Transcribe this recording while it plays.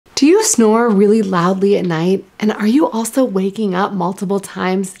Do you snore really loudly at night? And are you also waking up multiple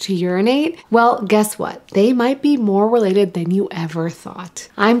times to urinate? Well, guess what? They might be more related than you ever thought.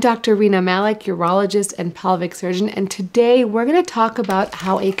 I'm Dr. Rena Malik, urologist and pelvic surgeon, and today we're going to talk about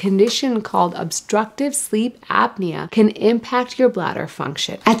how a condition called obstructive sleep apnea can impact your bladder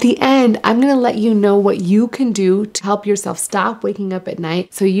function. At the end, I'm going to let you know what you can do to help yourself stop waking up at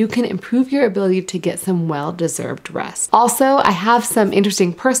night so you can improve your ability to get some well-deserved rest. Also, I have some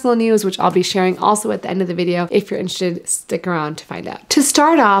interesting personal news, which I'll be sharing also at the end of the video. If you're interested, stick around to find out. To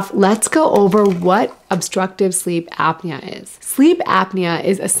start off, let's go over what obstructive sleep apnea is. Sleep apnea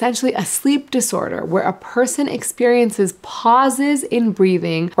is essentially a sleep disorder where a person experiences pauses in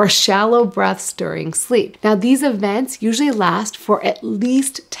breathing or shallow breaths during sleep. Now, these events usually last for at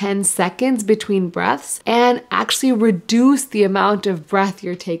least 10 seconds between breaths and actually reduce the amount of breath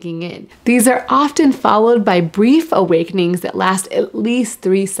you're taking in. These are often followed by brief awakenings that last at least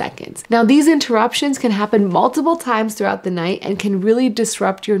 3 seconds. Now, these interruptions can happen multiple times throughout the night and can really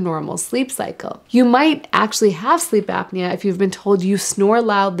disrupt your normal sleep cycle. You might actually have sleep apnea if you've been told you snore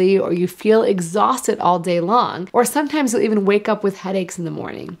loudly or you feel exhausted all day long, or sometimes you'll even wake up with headaches in the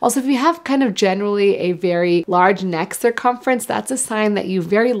morning. Also, if you have kind of generally a very large neck circumference, that's a sign that you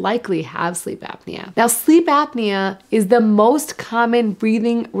very likely have sleep apnea. Now, sleep apnea is the most common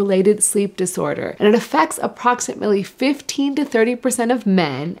breathing-related sleep disorder, and it affects approximately 15 to 30% of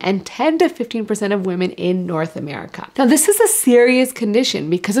men and 10 to 15% of women in North America. Now, this is a serious condition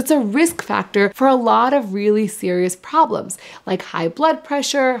because it's a risk factor for a lot of really serious problems like high blood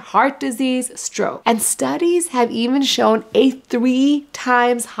pressure, heart disease, stroke. And studies have even shown a 3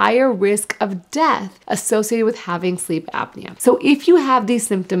 times higher risk of death associated with having sleep apnea. So if you have these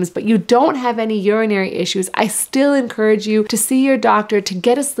symptoms but you don't have any urinary issues, I still encourage you to see your doctor to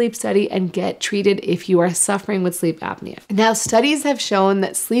get a sleep study and get treated if you are suffering with sleep apnea. Now, studies have shown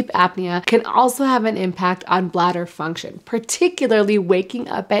that sleep apnea can also have an impact on bladder function, particularly waking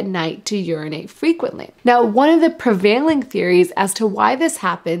up at night to urinate frequently. Now, one of the prevailing theories as to why this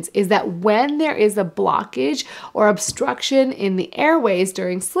happens is that when there is a blockage or obstruction in the airways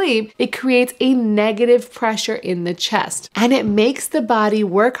during sleep, it creates a negative pressure in the chest and it makes the body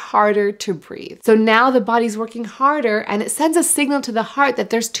work harder to breathe. So now the body's working harder and it sends a signal to the heart that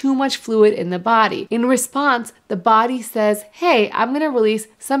there's too much fluid in the body. In response, the body says, hey, I'm going to release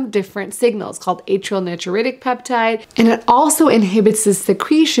some different signals called atrial natriuretic peptide, and it also inhibits the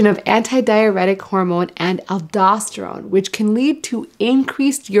secretion of antidiuretic hormone and aldosterone, which can lead to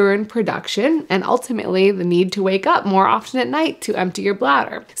increased urine production and ultimately the need to wake up more often at night to empty your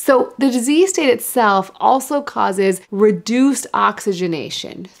bladder. So the disease state itself also causes reduced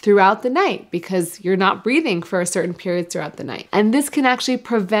oxygenation throughout the night because you're not breathing for a certain period throughout the night. And this can actually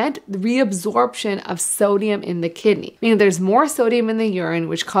prevent the reabsorption of sodium in the kidney, meaning there's more sodium in the urine,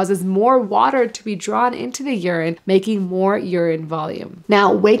 which causes more water to be drawn into the urine, making more urine volume.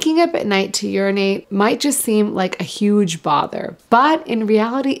 Now, waking up at night to urinate might just seem like a huge bother, but in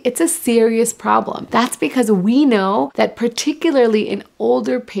reality, it's a serious problem. That's because we know that particularly in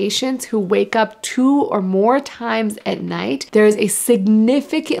older patients who wake up 2 or more times at night, there is a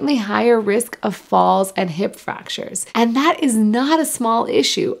significantly higher risk of falls and hip fractures. And that is not a small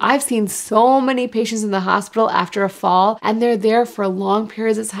issue. I've seen so many patients in the hospital after a fall, and they're there for long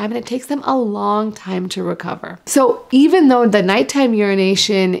periods of time, and it takes them a long time to recover. So even though the nighttime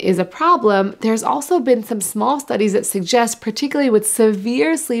urination is a problem, there's also been some small studies that suggest, particularly with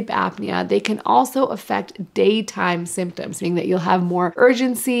severe sleep apnea, they can also affect daytime symptoms, meaning that you'll have more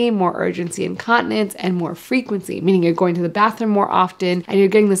urgency incontinence, and more frequency, meaning you're going to the bathroom more often and you're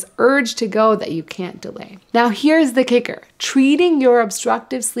getting this urge to go that you can't delay. Now, here's the kicker. Treating your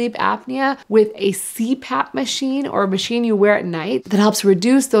obstructive sleep apnea with a CPAP machine or a machine you wear at night that helps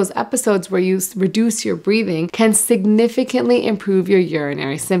reduce those episodes where you reduce your breathing can significantly improve your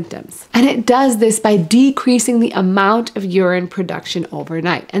urinary symptoms. And it does this by decreasing the amount of urine production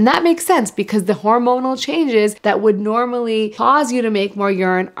overnight. And that makes sense because the hormonal changes that would normally cause you to make more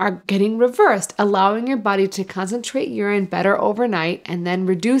urine are getting reversed, allowing your body to concentrate urine better overnight and then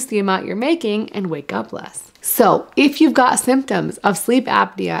reduce the amount you're making and wake up less. So if you've got symptoms of sleep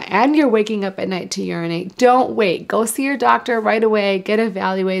apnea and you're waking up at night to urinate, don't wait. Go see your doctor right away, get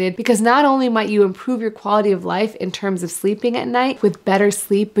evaluated, because not only might you improve your quality of life in terms of sleeping at night with better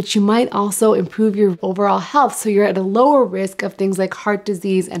sleep, but you might also improve your overall health so you're at a lower risk of things like heart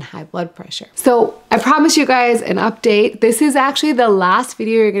disease and high blood pressure. So I promise you guys an update. This is actually the last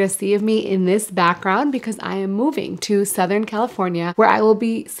video you're gonna see of me in this background because I am moving to Southern California where I will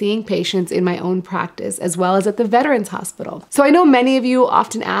be seeing patients in my own practice as well well as at the Veterans Hospital. So I know many of you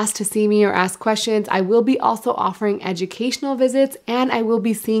often ask to see me or ask questions. I will be also offering educational visits, and I will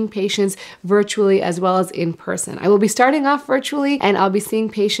be seeing patients virtually as well as in person. I will be starting off virtually, and I'll be seeing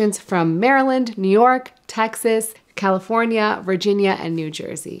patients from Maryland, New York, Texas, California, Virginia, and New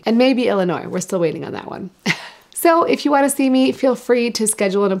Jersey, and maybe Illinois. We're still waiting on that one. So if you want to see me, feel free to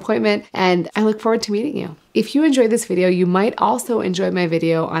schedule an appointment, and I look forward to meeting you. If you enjoyed this video, you might also enjoy my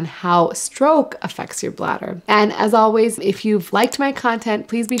video on how stroke affects your bladder. And as always, if you've liked my content,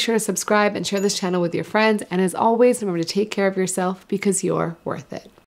 please be sure to subscribe and share this channel with your friends. And as always, remember to take care of yourself because you're worth it.